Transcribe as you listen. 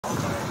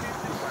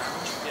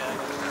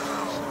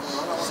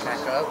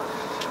Stack up.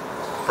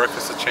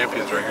 Breakfast of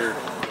champions right here.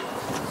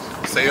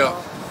 Stay up.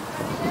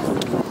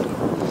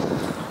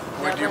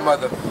 With your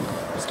mother.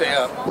 Stay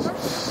up.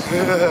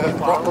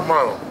 Proper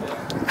model.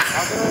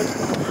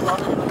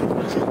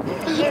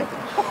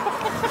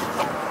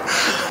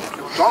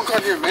 Dunk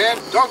on you, man.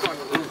 Dunk on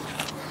you.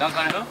 Dunk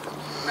on who?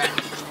 Man.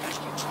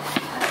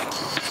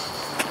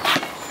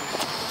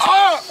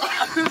 Oh!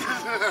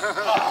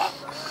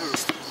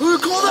 Who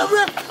call that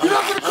rip? You're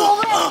not gonna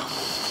call that?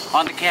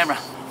 On the camera.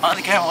 On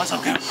the camera. What's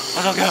up, girl?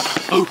 What's up, girl?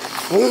 Ooh.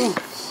 Ooh.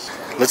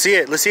 Let's see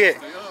it. Let's see it.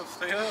 Stay up.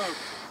 Stay up.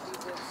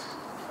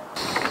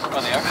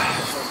 Oh, they are?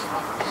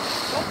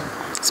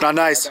 It's not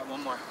nice. I got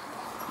one more.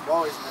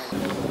 Always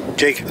nice.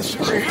 Jake,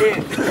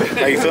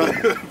 how you feeling?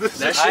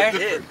 That shit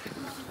hit.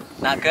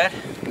 Not good?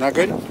 Not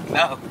good?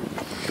 No.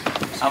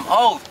 I'm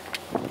old.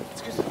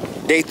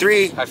 Day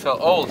 3, I feel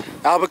old.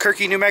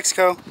 Albuquerque, New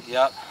Mexico.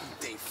 Yep.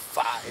 Day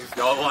 5.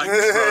 Y'all like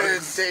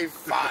this, Day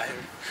 5.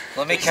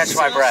 Let me catch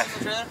my breath.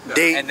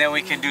 Day. And then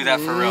we can do that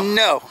for real.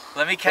 No.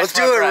 Let me catch Let's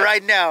my do it breath.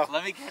 right now.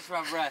 Let me catch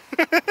my breath.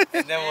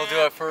 And then we'll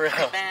do it for real.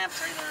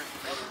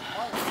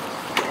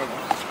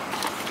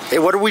 Hey,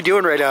 what are we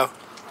doing right now?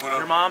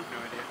 Your mom?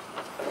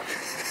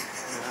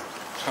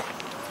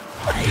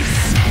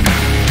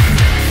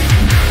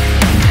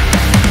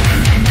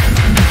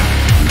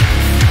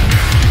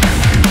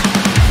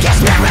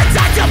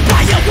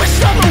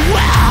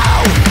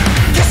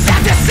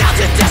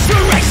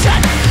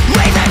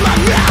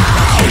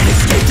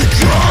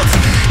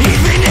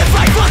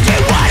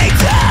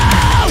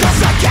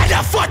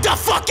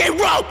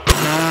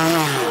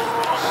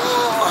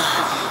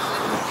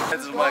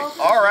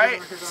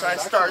 Alright, so I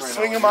start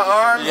swinging my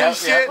arms and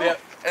shit, and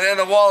then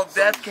the wall of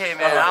death came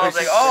in. I was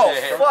like, oh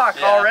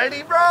fuck,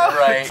 already, bro?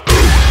 Right.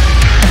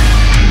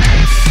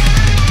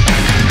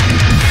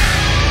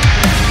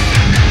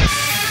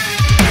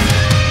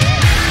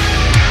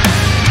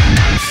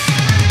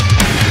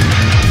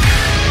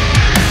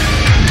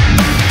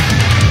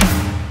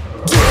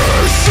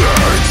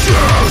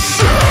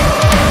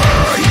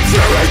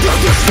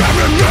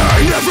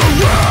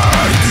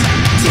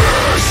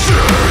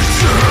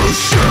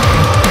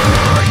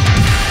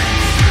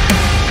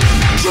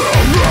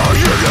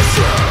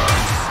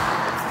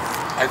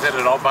 I did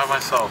it all by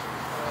myself.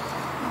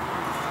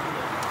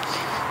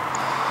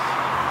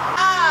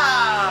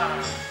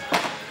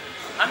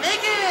 I'm making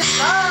it!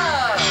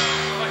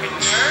 Fucking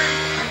nerd!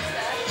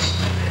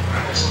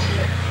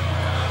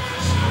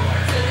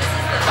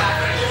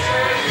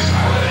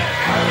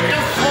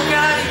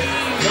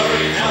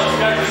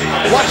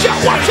 Watch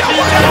out, watch out,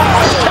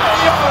 watch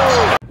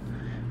out!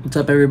 What's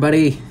up,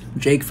 everybody?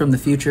 Jake from the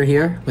future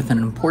here with an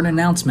important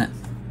announcement.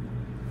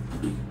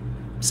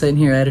 Sitting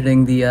here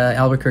editing the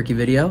Albuquerque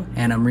video,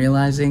 and I'm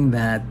realizing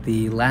that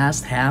the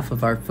last half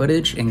of our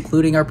footage,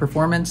 including our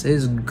performance,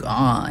 is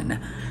gone.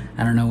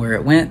 I don't know where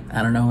it went.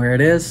 I don't know where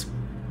it is.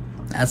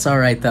 That's all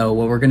right, though.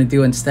 What we're going to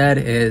do instead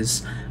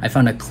is I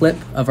found a clip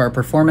of our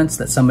performance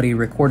that somebody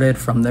recorded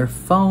from their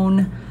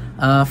phone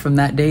from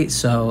that date,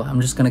 so I'm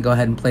just going to go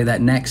ahead and play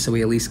that next so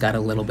we at least got a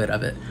little bit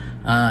of it.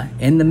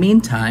 In the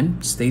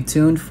meantime, stay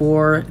tuned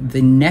for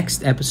the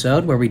next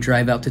episode where we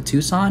drive out to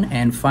Tucson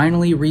and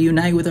finally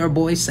reunite with our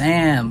boy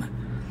Sam.